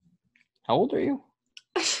How old are you?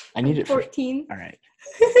 I need it for 14. All right.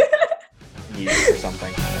 I need it for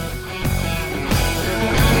something.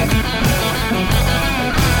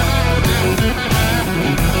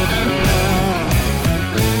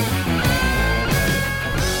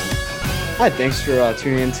 Hi, thanks for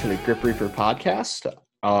tuning in to the Grip Reaper podcast.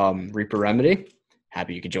 Reaper Remedy.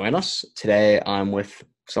 Happy you could join us. Today I'm with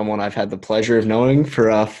someone I've had the pleasure of knowing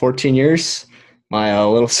for 14 years, my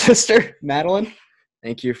little sister, Madelyn.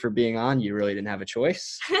 Thank you for being on. You really didn't have a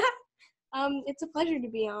choice. It's a pleasure to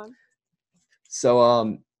be on.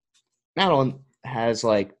 So, Madelyn has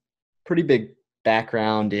pretty big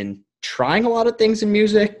background in trying a lot of things in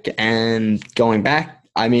music and going back.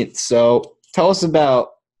 So tell us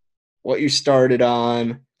about what you started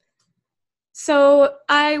on. So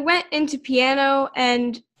I went into piano,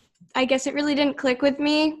 and I guess it really didn't click with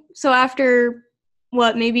me. So after,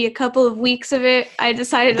 maybe a couple of weeks of it, I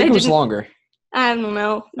decided I think it was longer. I don't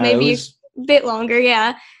know, maybe a bit longer,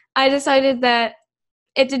 yeah. I decided that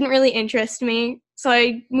it didn't really interest me, so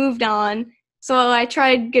I moved on. So I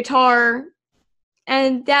tried guitar,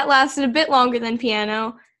 and that lasted a bit longer than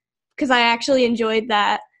piano because I actually enjoyed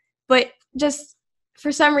that. But just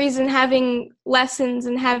for some reason, having lessons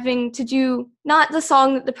and having to do not the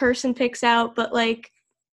song that the person picks out, but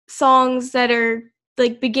songs that are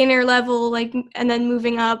beginner level, and then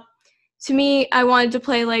moving up. To me, I wanted to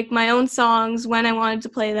play my own songs when I wanted to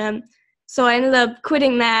play them. So I ended up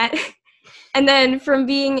quitting that. And then from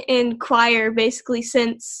being in choir basically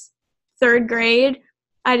since 3rd grade,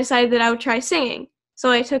 I decided that I would try singing.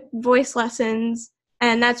 So I took voice lessons,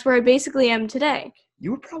 and that's where I basically am today.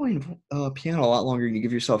 You were probably in piano a lot longer than you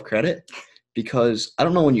give yourself credit, because I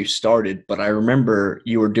don't know when you started, but I remember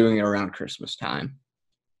you were doing it around Christmas time.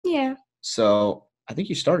 Yeah. So I think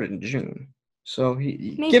you started in June. So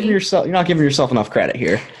you're not giving yourself enough credit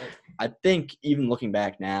here. I think even looking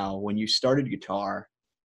back now, when you started guitar,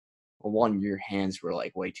 your hands were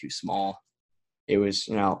way too small. It was,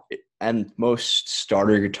 and most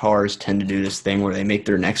starter guitars tend to do this thing where they make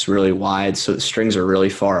their necks really wide so the strings are really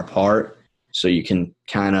far apart, so you can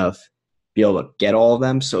kind of be able to get all of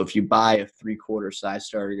them. So if you buy a 3/4 size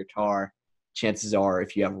starter guitar, chances are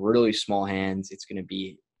if you have really small hands, it's going to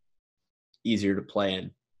be easier to play a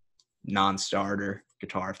non-starter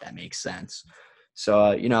guitar, if that makes sense.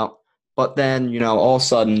 So, but then, all of a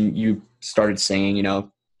sudden you started singing,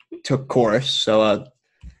 took chorus. So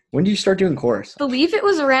when do you start doing chorus? I believe it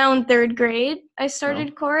was around 3rd grade I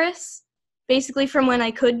started chorus, basically from when I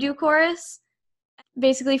could do chorus.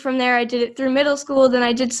 Basically from there I did it through middle school, then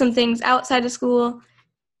I did some things outside of school.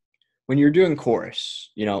 When you're doing chorus,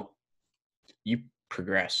 you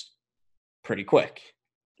progressed pretty quick.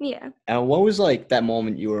 Yeah. And what was that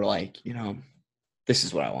moment you were this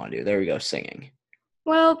is what I want to do. There we go, singing.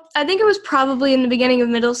 Well, I think it was probably in the beginning of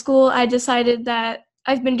middle school. I decided that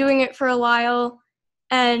I've been doing it for a while,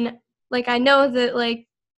 and I know that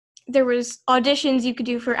there was auditions you could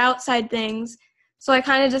do for outside things. So I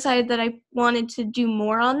kind of decided that I wanted to do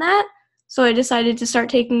more on that. So I decided to start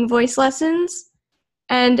taking voice lessons.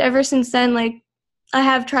 And ever since then, I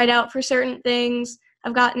have tried out for certain things.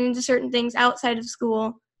 I've gotten into certain things outside of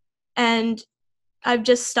school, and I've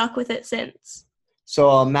just stuck with it since. So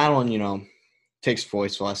Madelyn, takes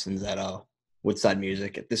voice lessons at Woodside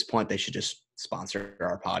Music. At this point, they should just sponsor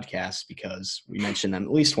our podcast because we mention them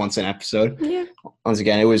at least once an episode. Yeah. Once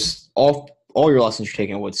again, it was all your lessons you're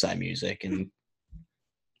taking at Woodside Music, and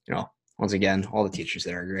once again, all the teachers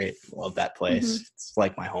there are great. Love that place. Mm-hmm. It's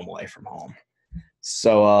like my home away from home.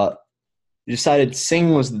 So you decided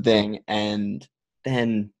singing was the thing, and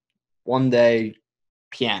then one day,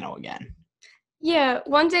 piano again. Yeah,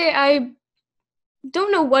 one day I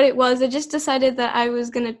don't know what it was. I just decided that I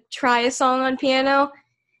was going to try a song on piano,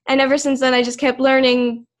 and ever since then I just kept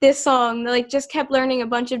learning this song, just kept learning a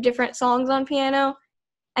bunch of different songs on piano,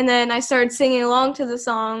 and then I started singing along to the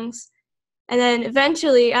songs. And then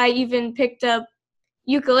eventually I even picked up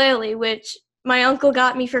ukulele, which my uncle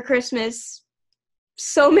got me for Christmas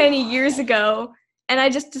so many years ago, and I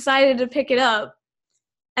just decided to pick it up.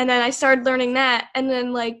 And then I started learning that, and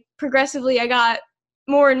then progressively I got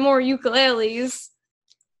more and more ukuleles,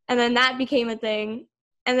 and then that became a thing.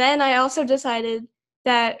 And then I also decided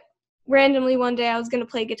that randomly one day I was going to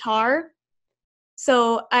play guitar.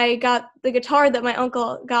 So I got the guitar that my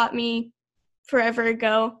uncle got me forever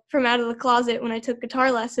ago from out of the closet when I took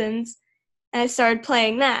guitar lessons, and I started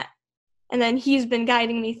playing that. And then he's been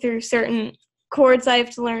guiding me through certain chords I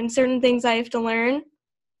have to learn, certain things I have to learn.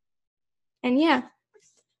 And yeah.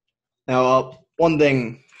 Now, one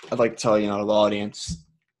thing I'd like to tell the audience.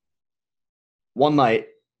 One night,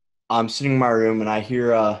 I'm sitting in my room and I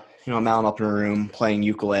hear Madelyn up in her room playing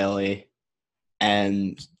ukulele,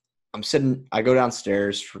 And I go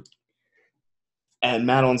downstairs, and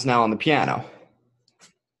Madelyn's now on the piano.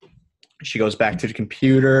 She goes back to the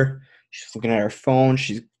computer. She's looking at her phone.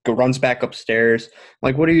 She runs back upstairs. I'm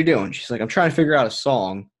like, what are you doing? She's like, I'm trying to figure out a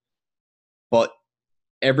song, but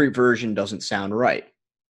every version doesn't sound right.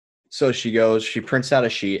 So she prints out a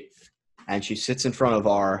sheet, and she sits in front of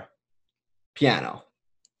our piano.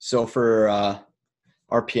 So for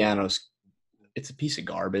our pianos, it's a piece of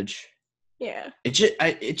garbage. Yeah. It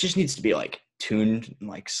just needs to be like tuned and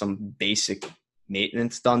like some basic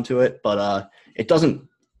maintenance done to it, but it doesn't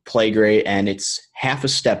play great, and it's half a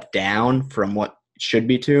step down from what it should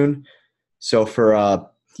be tuned. So for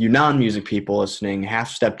you non-music people listening, half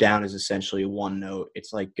step down is essentially one note.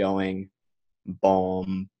 It's like going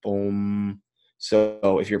boom, boom.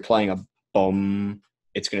 So if you're playing a boom,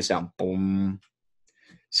 it's going to sound boom.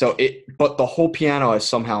 But the whole piano has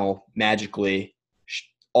somehow magically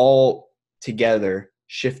all together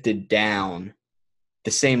shifted down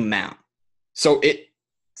the same amount. So it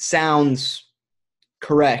sounds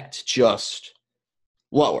correct, just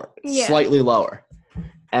lower, slightly lower.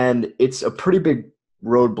 And it's a pretty big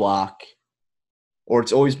roadblock, or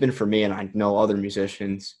it's always been for me, and I know other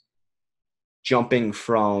musicians, jumping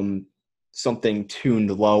from something tuned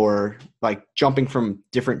lower, like jumping from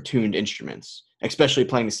different tuned instruments, especially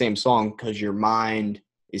playing the same song, because your mind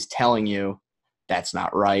is telling you that's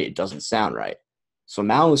not right, it doesn't sound right. So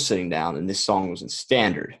Mal was sitting down, and this song was in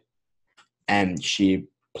standard, and she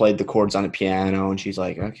played the chords on the piano, and she's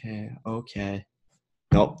like, okay.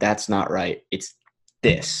 Nope, that's not right. It's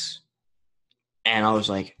this. And I was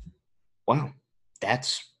like, wow,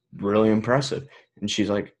 that's really impressive. And she's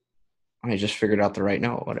like, I just figured out the right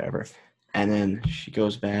note, whatever. And then she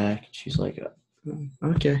goes back, she's like,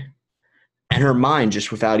 okay. And her mind,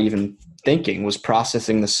 just without even thinking, was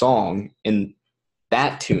processing the song in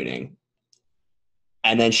that tuning.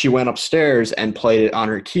 And then she went upstairs and played it on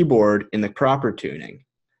her keyboard in the proper tuning,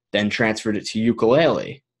 then transferred it to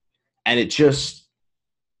ukulele. And it just,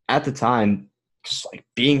 at the time, just like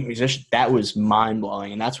being a musician, that was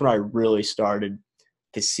mind-blowing. And that's when I really started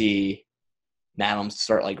to see Madelyn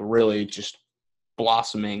start like really just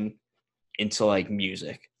blossoming into like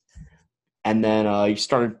music. And then you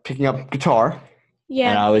started picking up guitar. Yeah.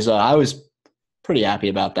 And I was pretty happy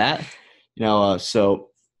about that. So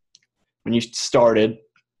when you started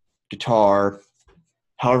guitar,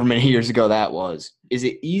 however many years ago that was, is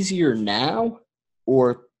it easier now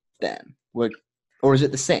or then? Or is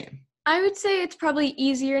it the same? I would say it's probably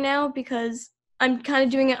easier now because I'm kind of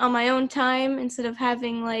doing it on my own time instead of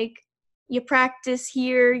having like you practice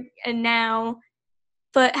here and now.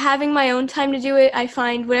 But having my own time to do it, I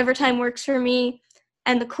find whatever time works for me,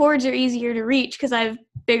 and the chords are easier to reach because I have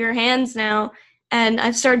bigger hands now, and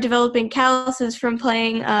I've started developing calluses from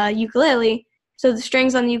playing ukulele. So the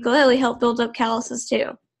strings on the ukulele help build up calluses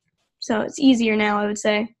too. So it's easier now, I would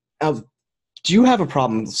say. Do you have a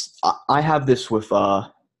problem? I have this with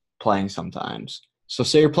playing sometimes. So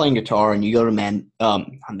say you're playing guitar and you go to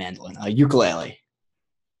mandolin, ukulele.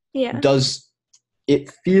 Yeah. Does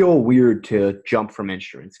it feel weird to jump from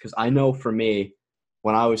instruments? Because I know for me,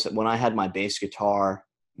 when I had my bass guitar,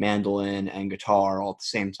 mandolin, and guitar all at the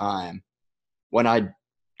same time, when I'd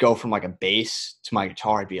go from like a bass to my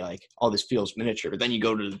guitar, I'd be like, oh, this feels miniature. But then you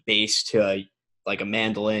go to the bass to like a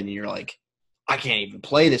mandolin, and you're like, I can't even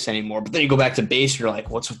play this anymore. But then you go back to bass, you're like,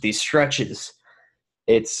 what's with these stretches?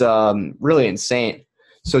 It's really insane.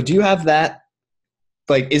 So do you have that?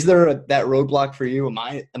 Like, is there that roadblock for you? Am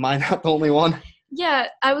I not the only one? Yeah,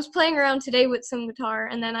 I was playing around today with some guitar,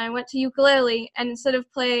 and then I went to ukulele, and instead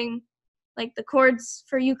of playing like the chords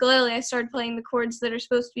for ukulele, I started playing the chords that are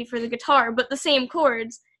supposed to be for the guitar, but the same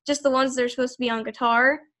chords, just the ones that are supposed to be on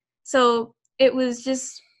guitar. So it was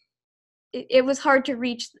just, it was harder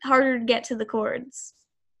to get to the chords.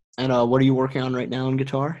 And what are you working on right now on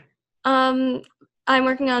guitar? I'm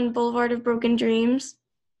working on Boulevard of Broken Dreams.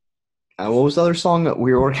 What was the other song that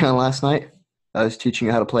we were working on last night? I was teaching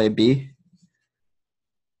you how to play a B.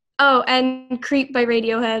 Oh, and Creep by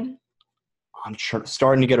Radiohead. I'm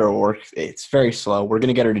starting to get her to work. It's very slow. We're going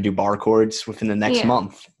to get her to do bar chords within the next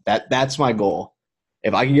month. That's my goal.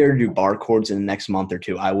 If I can get her to do bar chords in the next month or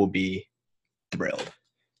two, I will be thrilled.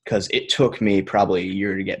 Because it took me probably a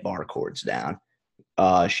year to get bar chords down.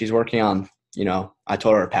 She's working on, I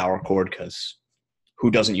told her a power chord because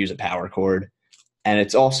who doesn't use a power chord? And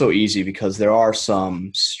it's also easy because there are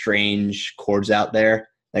some strange chords out there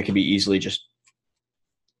that can be easily just,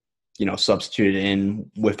 substituted in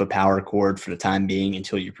with a power chord for the time being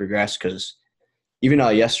until you progress. Because even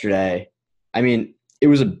yesterday, it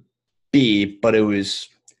was a B, but it was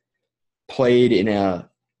played on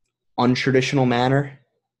untraditional manner.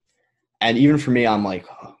 And even for me, I'm like,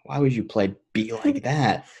 oh, why would you play B like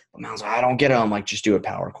that? But Madelyn's like, I don't get it. I'm like, just do a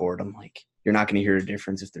power chord. I'm like, you're not going to hear a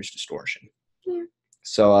difference if there's distortion. Yeah.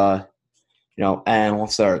 So, and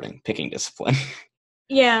what's the other thing? Picking discipline.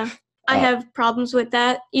 Yeah, I have problems with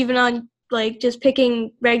that. Even on, like, just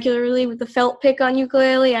picking regularly with the felt pick on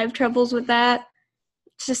ukulele, I have troubles with that.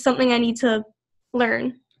 It's just something I need to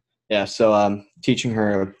learn. Yeah, so teaching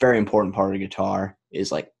her a very important part of guitar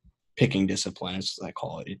is, like, picking discipline, as I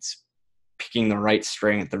call it. It's picking the right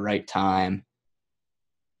string at the right time,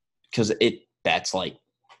 because that's, like,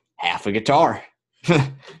 half a guitar.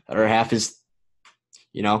 The other half is,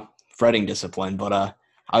 fretting discipline. But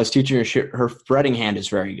I was teaching her fretting hand is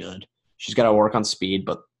very good. She's got to work on speed,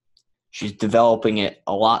 but she's developing it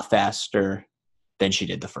a lot faster than she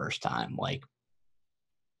did the first time, like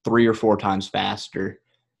 3 or 4 times faster.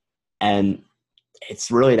 And it's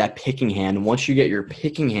really that picking hand. Once you get your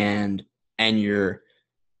picking hand and your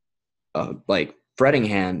fretting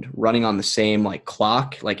hand running on the same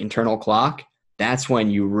clock, internal clock, that's when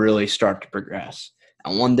you really start to progress.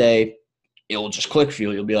 And one day it'll just click for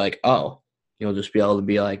you. You'll be like, oh, you'll just be able to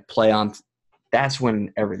be play on. That's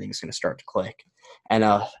when everything's going to start to click. And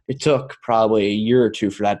it took probably a year or 2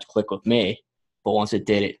 for that to click with me. But once it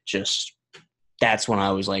did, that's when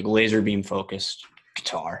I was laser beam focused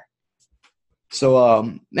guitar.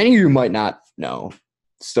 So many of you might not know.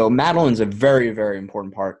 So Madelyn's a very, very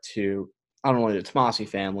important part to not only the Tomasi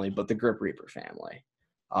family, but the Grip Reaper family.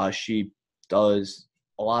 She does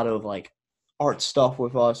a lot of art stuff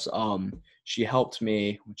with us. She helped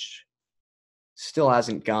me, which still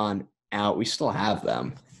hasn't gone out. We still have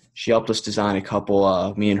them. She helped us design a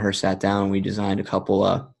couple. Me and her sat down and we designed a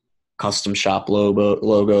couple custom shop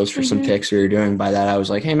logos for some picks we were doing. By that, I was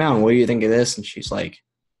like, hey, Madelyn, what do you think of this? And she's like,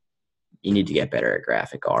 you need to get better at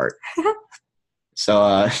graphic art.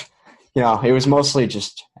 So, it was mostly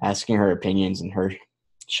just asking her opinions and her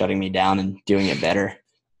shutting me down and doing it better.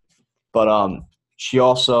 But she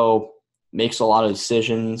also makes a lot of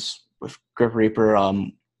decisions with Grip Reaper.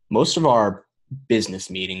 Most of our business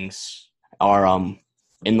meetings are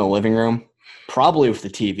in the living room, probably with the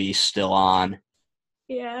TV still on.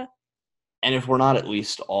 Yeah. And if we're not at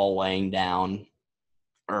least all laying down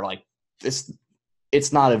or this,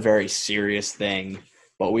 it's not a very serious thing,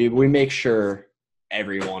 but we make sure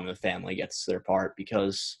everyone in the family gets their part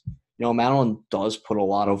because, Madelyn does put a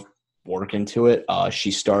lot of work into it.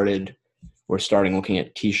 We're starting looking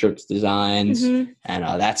at T-shirts designs, and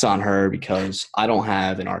that's on her because I don't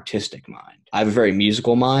have an artistic mind. I have a very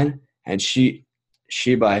musical mind, and she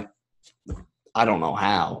by, I don't know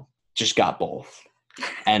how, just got both.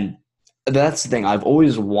 And that's the thing. I've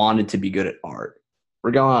always wanted to be good at art.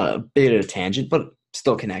 We're going on a bit of a tangent, but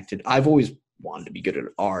still connected. I've always wanted to be good at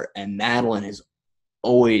art, and Madelyn has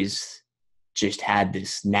always just had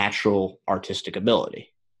this natural artistic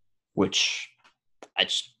ability, which I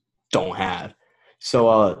just don't have.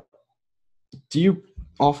 So do you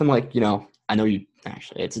often I know you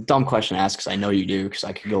actually, it's a dumb question to ask because I know you do, because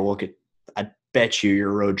I could go look at, I bet you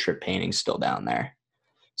your road trip painting's still down there.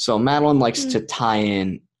 So Madelyn likes to tie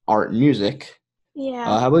in art and music. Yeah.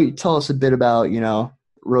 How about you tell us a bit about,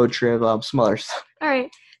 road trip, some other stuff. All right.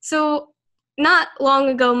 So not long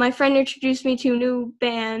ago, my friend introduced me to a new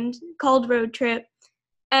band called Road Trip.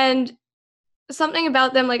 And something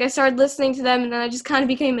about them, I started listening to them and then I just kind of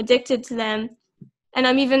became addicted to them. And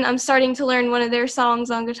I'm starting to learn one of their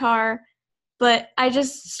songs on guitar. But I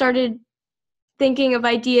just started thinking of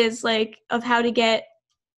ideas of how to get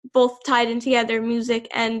both tied in together, music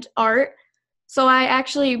and art. So I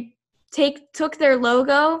actually took their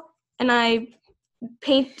logo and I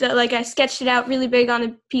I sketched it out really big on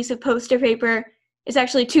a piece of poster paper. It's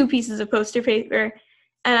actually 2 pieces of poster paper.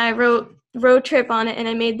 And I wrote Road Trip on it and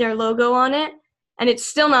I made their logo on it. And it's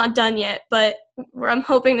still not done yet, but I'm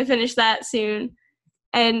hoping to finish that soon.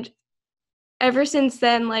 And ever since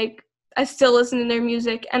then, I still listen to their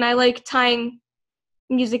music and I like tying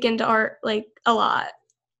music into art a lot.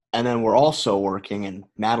 And then we're also working, and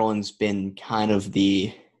Madelyn's been kind of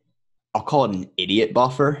I'll call it an idiot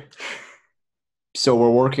buffer. So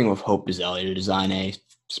we're working with Hope Bizzelli to design a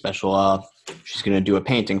special, she's going to do a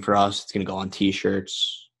painting for us. It's going to go on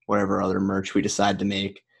T-shirts, whatever other merch we decide to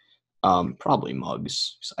make. Probably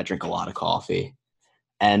mugs, because I drink a lot of coffee.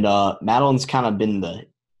 And Madelyn's kind of been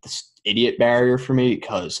this idiot barrier for me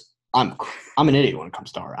because I'm an idiot when it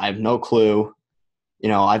comes to art. I have no clue.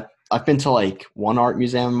 I've been to one art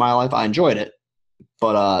museum in my life. I enjoyed it,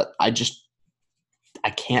 but I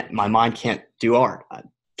can't. My mind can't do art. I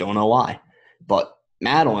don't know why, but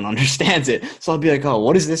Madelyn understands it. So I'll be like, "Oh,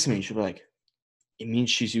 what does this mean?" She'll be like, "It means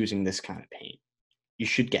she's using this kind of paint." you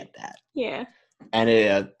should get that. Yeah. And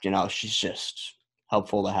it, she's just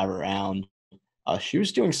helpful to have around. She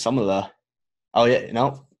was doing some of the. Oh yeah,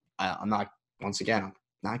 no, I'm not. Once again, I'm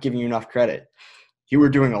not giving you enough credit. You were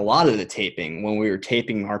doing a lot of the taping when we were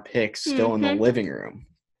taping our picks still in the living room.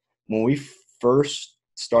 When we first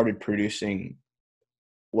started producing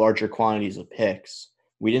larger quantities of picks,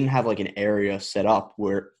 we didn't have like an area set up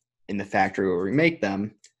where in the factory where we make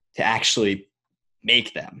them to actually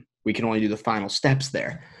make them. We can only do the final steps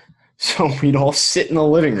there. So we'd all sit in the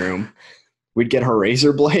living room. We'd get her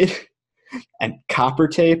razor blade and copper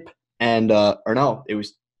tape and it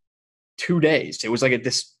was 2 days. It was like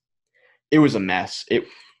it was a mess.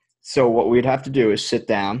 So what we'd have to do is sit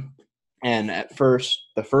down, and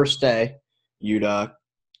the first day, you'd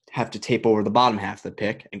have to tape over the bottom half of the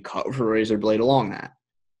pick and cut with a razor blade along that.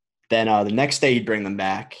 Then the next day you'd bring them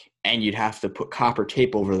back, and you'd have to put copper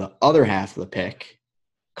tape over the other half of the pick,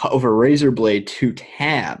 cut over a razor blade 2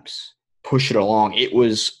 tabs, push it along.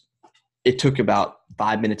 It took about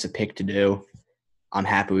 5 minutes a pick to do. I'm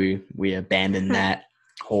happy we abandoned that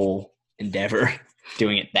whole endeavor,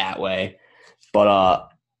 doing it that way.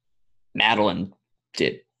 But Madelyn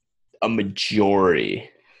did a majority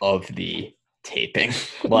of the taping,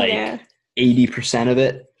 like 80% of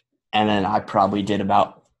it. And then I probably did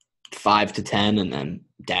about 5 to 10, and then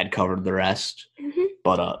Dad covered the rest. Mm-hmm.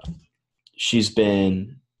 But she's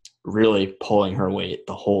been really pulling her weight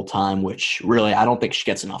the whole time, which really I don't think she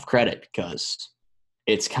gets enough credit, because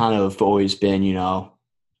it's kind of always been,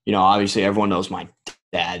 obviously everyone knows my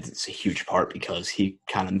dad. It's a huge part because he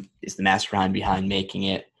kind of is the mastermind behind making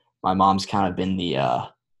it. My mom's kind of been the, I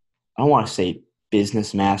don't want to say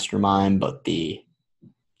business mastermind, but the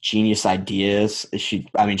genius ideas. She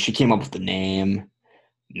came up with the name.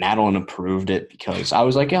 Madelyn approved it because I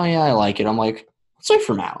was like, oh yeah, I like it. I'm like, let's wait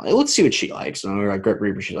for Madelyn. Let's see what she likes. And we were like, Grip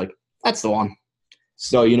Reaper. She's like, that's the one.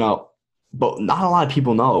 So, but not a lot of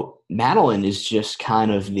people know Madelyn is just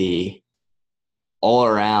kind of the all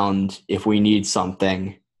around. If we need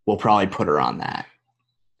something, we'll probably put her on that.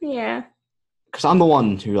 Yeah. Because I'm the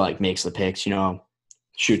one who makes the picks,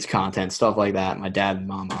 shoots content, stuff like that. My dad and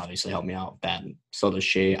mom obviously help me out with that, and so does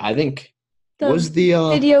she. I think the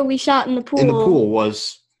video we shot in the pool. In the pool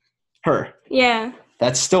was her. Yeah.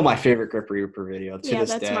 That's still my favorite Grip Reaper video to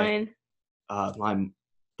this day. Yeah, that's mine.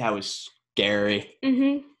 That was scary.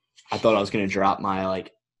 Mm-hmm. I thought I was gonna drop my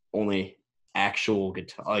only actual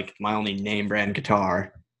guitar, my only name brand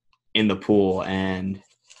guitar, in the pool, and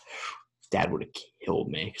Dad would have killed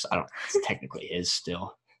me because it's technically his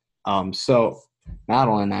still. So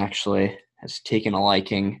Madelyn actually has taken a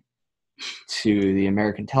liking to the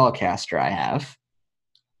American Telecaster I have.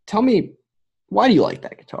 Tell me, why do you like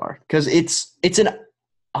that guitar? Because it's an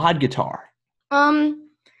odd guitar.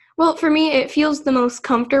 Well, for me, it feels the most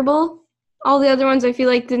comfortable. All the other ones, I feel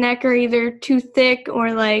like the neck are either too thick or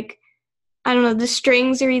I don't know, the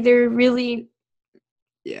strings are either really.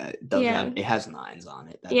 Yeah, it does. Yeah. It has 9s on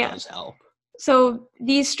it. That does help. So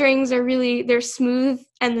these strings are they're smooth,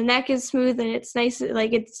 and the neck is smooth, and it's nice.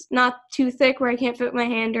 It's not too thick where I can't fit my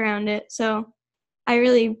hand around it. So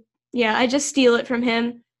I just steal it from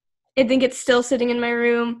him. I think it's still sitting in my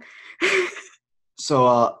room.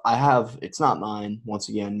 So it's not mine, once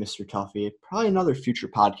again, Mr. Tuffy, probably another future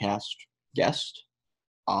podcast guest,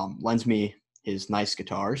 lends me his nice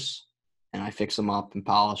guitars, and I fix them up and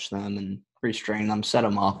polish them and restring them, set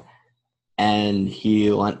them up. And he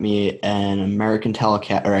lent me an American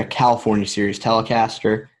Telecaster, or a California Series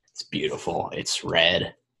Telecaster. It's beautiful. It's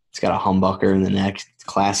red. It's got a humbucker in the neck. It's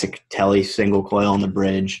classic Tele single coil on the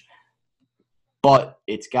bridge. But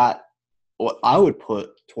it's got what I would put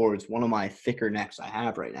towards one of my thicker necks I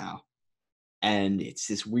have right now. And it's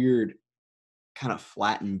this weird kind of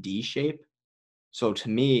flattened D shape. So to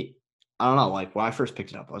me, I don't know, when I first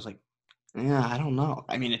picked it up, I was like, yeah, I don't know.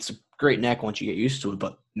 I mean, it's a great neck once you get used to it,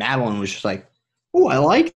 but Madelyn was just like, oh, I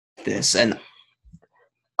like this. And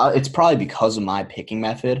it's probably because of my picking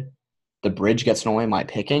method. The bridge gets in the way of my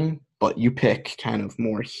picking, but you pick kind of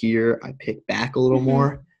more here. I pick back a little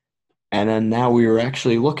more. And then now we were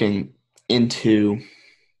actually looking into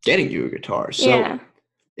getting you a guitar. So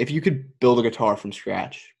if you could build a guitar from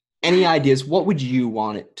scratch, any ideas? What would you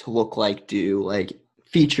want it to look like,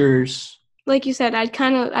 features? Like you said,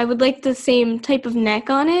 I would like the same type of neck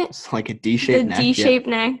on it. It's like a D-shaped neck. The D-shaped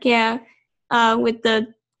neck, yeah. With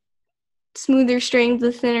the smoother strings,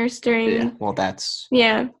 the thinner string. Yeah, well, that's...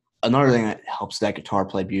 Yeah. Another thing that helps that guitar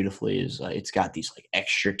play beautifully is it's got these,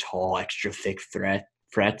 extra tall, extra thick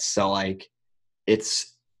frets. So,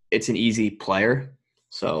 it's an easy player.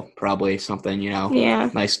 So, probably something,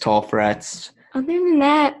 nice tall frets. Other than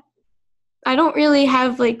that, I don't really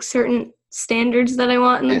have, certain standards that I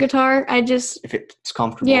want in the guitar. If it's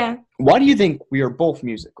comfortable. Yeah. Why do you think we are both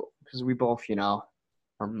musical? Because we both,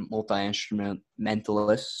 are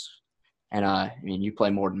multi-instrumentalists. And, you play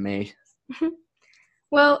more than me.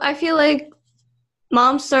 Well, I feel like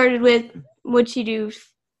Mom started with, what'd she do?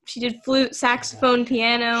 She did flute, saxophone,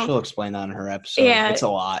 piano. She'll explain that in her episode. Yeah. It's a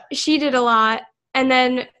lot. She did a lot. And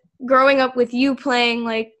then growing up with you playing,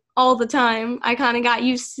 like, all the time, I kind of got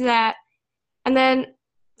used to that. And then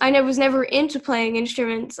I was never into playing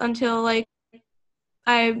instruments until, like,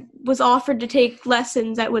 I was offered to take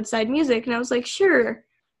lessons at Woodside Music, and I was like, sure.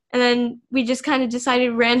 And then we just kind of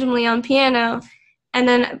decided randomly on piano, and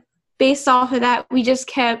then based off of that, we just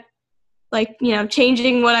kept, like,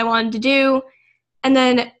 changing what I wanted to do. And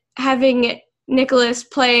then having Nicholas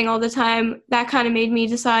playing all the time, that kind of made me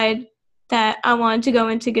decide that I wanted to go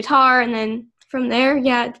into guitar. And then from there,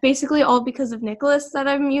 it's basically all because of Nicholas that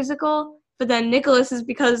I'm musical. But then Nicholas is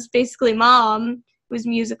because basically Mom was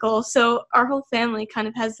musical. So our whole family kind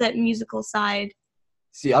of has that musical side.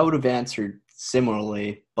 See, I would have answered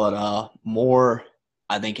similarly, but more,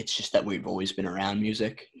 I think it's just that we've always been around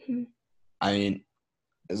music. Mm-hmm. I mean,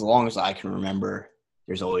 as long as I can remember,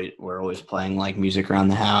 we're always playing, like, music around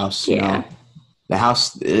the house. Yeah. The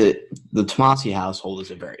house, the Tomasi household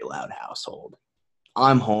is a very loud household.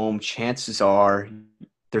 I'm home. Chances are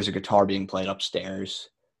there's a guitar being played upstairs,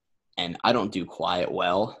 and I don't do quiet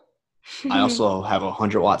well. I also have a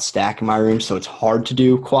 100-watt stack in my room, so it's hard to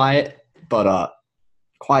do quiet. But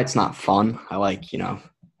quiet's not fun. I like,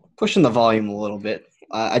 pushing the volume a little bit.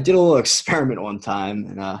 I did a little experiment one time,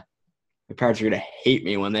 and my parents are going to hate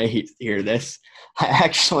me when they hear this. I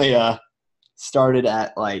actually started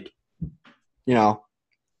at, like,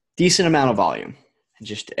 decent amount of volume. And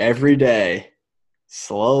just every day,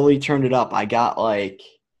 slowly turned it up. I got, like,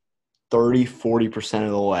 30-40%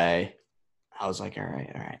 of the way. I was like, all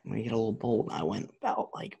right, I'm going to get a little bold. And I went about,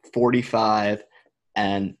 like, 45.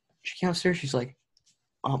 And she came upstairs. She's like,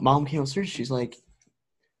 Mom came upstairs. She's like,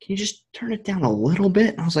 can you just turn it down a little bit?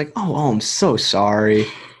 And I was like, oh, I'm so sorry.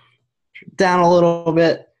 Down a little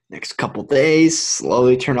bit. Next couple days,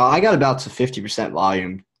 slowly turned on. I got about to 50%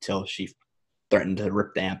 volume till she threatened to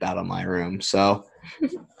rip the amp out of my room. So,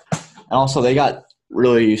 and also they got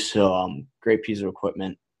really used to great piece of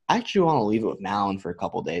equipment. I actually want to leave it with Madelyn for a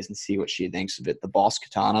couple of days and see what she thinks of it. The Boss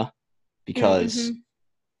Katana, because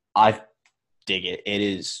I dig it. It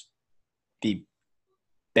is the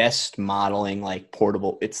best modeling, like,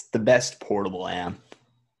 portable. It's the best portable amp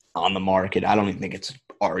on the market. I don't even think it's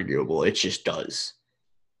arguable. It just does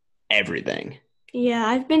everything. Yeah,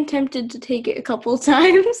 I've been tempted to take it a couple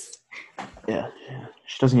times. Yeah.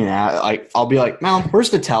 She doesn't even have, like, I'll be like, Mom, where's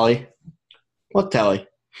the telly? What telly?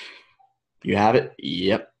 You have it?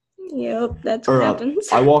 Yep, that's what happens.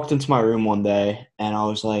 I walked into my room one day, and I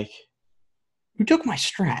was like, who took my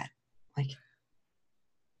Strat? Like,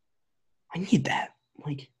 I need that.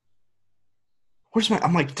 Like,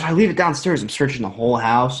 I'm like, did I leave it downstairs? I'm searching the whole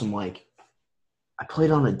house. I'm like, I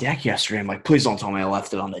played on the deck yesterday. I'm like, please don't tell me I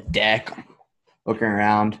left it on the deck. I'm looking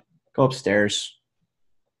around, go upstairs.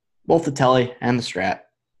 Both the telly and the Strat.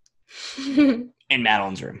 In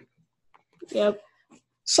Madelyn's room. Yep.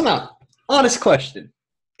 So now, honest question.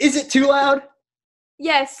 Is it too loud?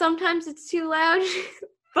 Yes, sometimes it's too loud,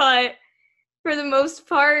 but for the most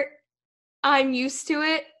part, I'm used to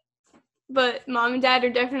it. But Mom and Dad are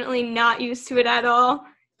definitely not used to it at all.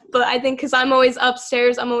 But I think because I'm always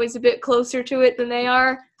upstairs, I'm always a bit closer to it than they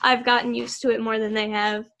are. I've gotten used to it more than they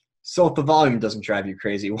have. So if the volume doesn't drive you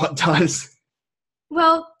crazy, what does?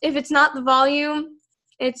 Well, if it's not the volume,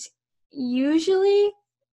 it's usually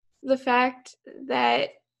the fact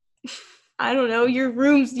that, I don't know, your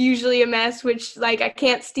room's usually a mess, which, like, I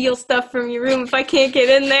can't steal stuff from your room if I can't get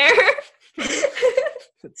in there.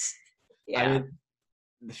 I mean,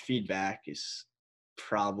 the feedback is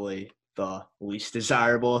probably the least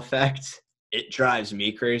desirable effect. It drives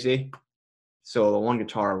me crazy. So the one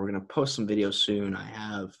guitar, we're going to post some videos soon. I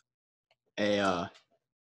have the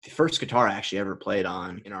first guitar I actually ever played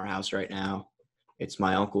on in our house right now. It's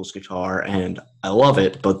my uncle's guitar, and I love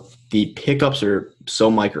it, but the pickups are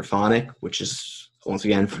so microphonic, which is, once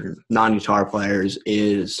again, for non-guitar players,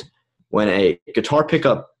 is when a guitar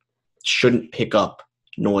pickup shouldn't pick up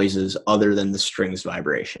noises other than the strings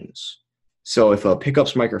vibrations. So if a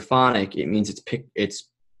pickup's microphonic, it means it's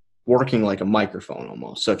working like a microphone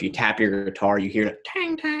almost. So if you tap your guitar, you hear it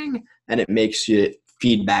tang tang, and it makes it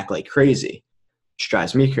feedback like crazy, which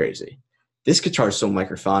drives me crazy. This guitar is so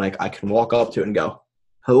microphonic, I can walk up to it and go,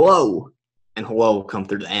 hello, and hello will come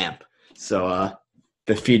through the amp. So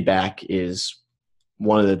the feedback is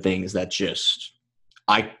one of the things that just,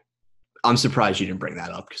 I I'm surprised you didn't bring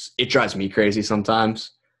that up because it drives me crazy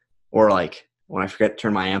sometimes. Or like when I forget to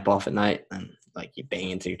turn my amp off at night and like you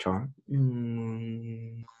bang into your guitar.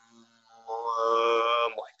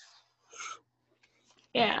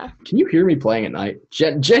 Yeah. Can you hear me playing at night?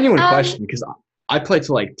 Genuine question, because I play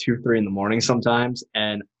till like 2, 3 in the morning sometimes,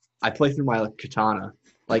 and I play through my katana.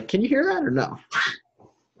 Like, can you hear that or no?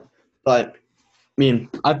 But I mean,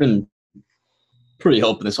 I've been pretty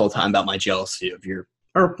open this whole time about my jealousy of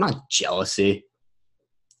or not jealousy.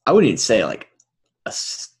 I wouldn't even say like a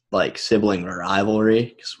sibling or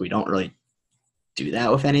rivalry, because we don't really do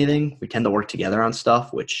that with anything. We tend to work together on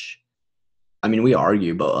stuff, which, I mean, we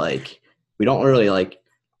argue, but like we don't really like.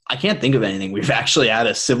 I can't think of anything we've actually had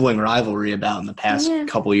a sibling rivalry about in the past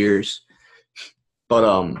couple years. But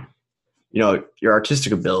your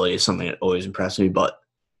artistic ability is something that always impressed me. But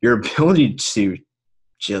your ability to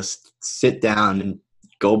just sit down and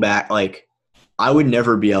go back, like I would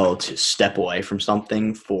never be able to step away from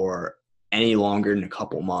something for any longer than a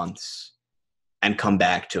couple months and come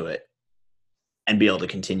back to it and be able to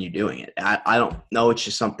continue doing it. I don't know. It's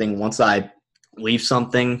just something, once I leave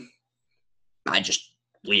something, I just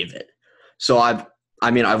leave it. So I've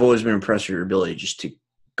always been impressed with your ability just to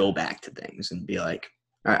go back to things and be like,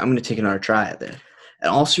 all right, I'm going to take another try at it. And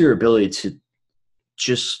also your ability to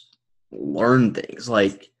just learn things.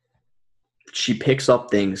 Like, she picks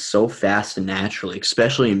up things so fast and naturally,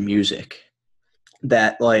 especially in music,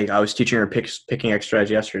 that like I was teaching her picking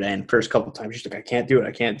exercise yesterday, and first couple times she's like, I can't do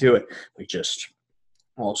it. Like, just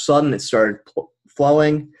all of a sudden it started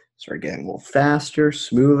flowing, started getting a little faster,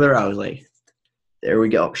 smoother. I was like, there we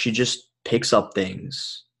go. She just picks up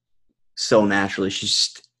things so naturally.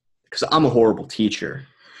 Because I'm a horrible teacher.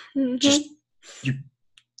 Mm-hmm. Just, you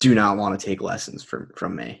do not want to take lessons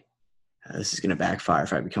from me. This is going to backfire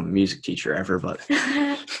if I become a music teacher ever. But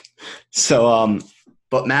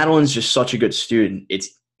but Madelyn's just such a good student.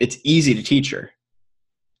 It's easy to teach her,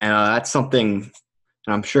 and that's something.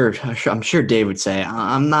 And I'm sure Dave would say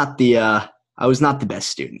I was not the best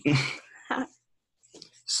student.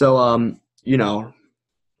 So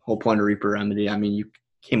whole point of Reaper Remedy. I mean, you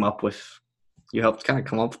helped kind of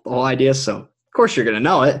come up with the whole idea. So of course you're going to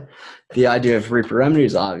know it. The idea of Reaper Remedy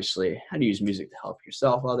is obviously how to use music to help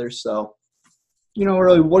yourself, others. So,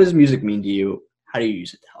 really, what does music mean to you? How do you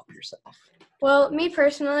use it to help yourself? Well, me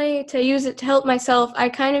personally, to use it to help myself, I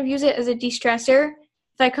kind of use it as a de-stressor.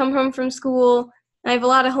 If I come home from school and I have a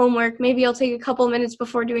lot of homework, maybe I'll take a couple minutes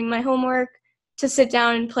before doing my homework to sit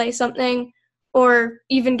down and play something, or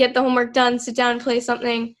even get the homework done, sit down and play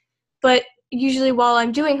something. But usually while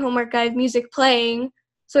I'm doing homework, I have music playing,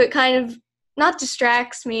 so it kind of not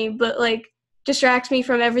distracts me, but like distracts me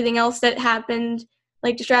from everything else that happened,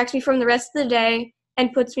 like distracts me from the rest of the day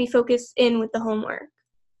and puts me focused in with the homework.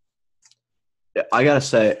 I gotta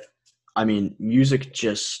say, I mean, music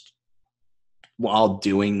just, while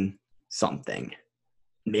doing something,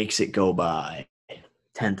 makes it go by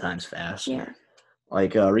 10 times faster. Yeah.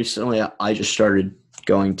 Like recently, I just started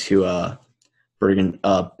going to Bergen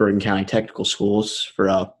County Technical Schools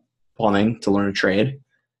for plumbing to learn a trade,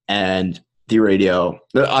 and the radio.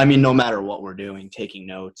 I mean, no matter what we're doing, taking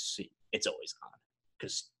notes, it's always on,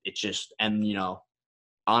 because it just, and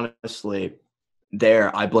honestly,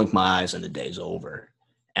 there I blink my eyes and the day's over,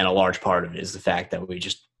 and a large part of it is the fact that we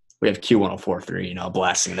have Q1043,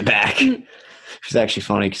 blasting in the back. It's actually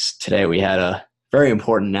funny because today we had a very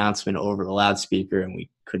important announcement over the loudspeaker, and we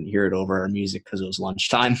couldn't hear it over our music because it was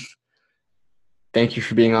lunchtime. Thank you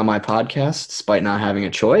for being on my podcast, despite not having a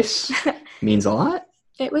choice. It means a lot.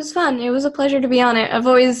 It was fun. It was a pleasure to be on it. I've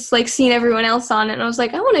always seen everyone else on it, and I was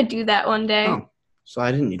like, I want to do that one day. Oh, so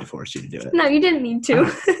I didn't need to force you to do it. No, you didn't need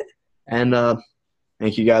to. And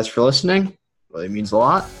thank you guys for listening. Really means a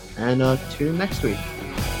lot. And tune in next week.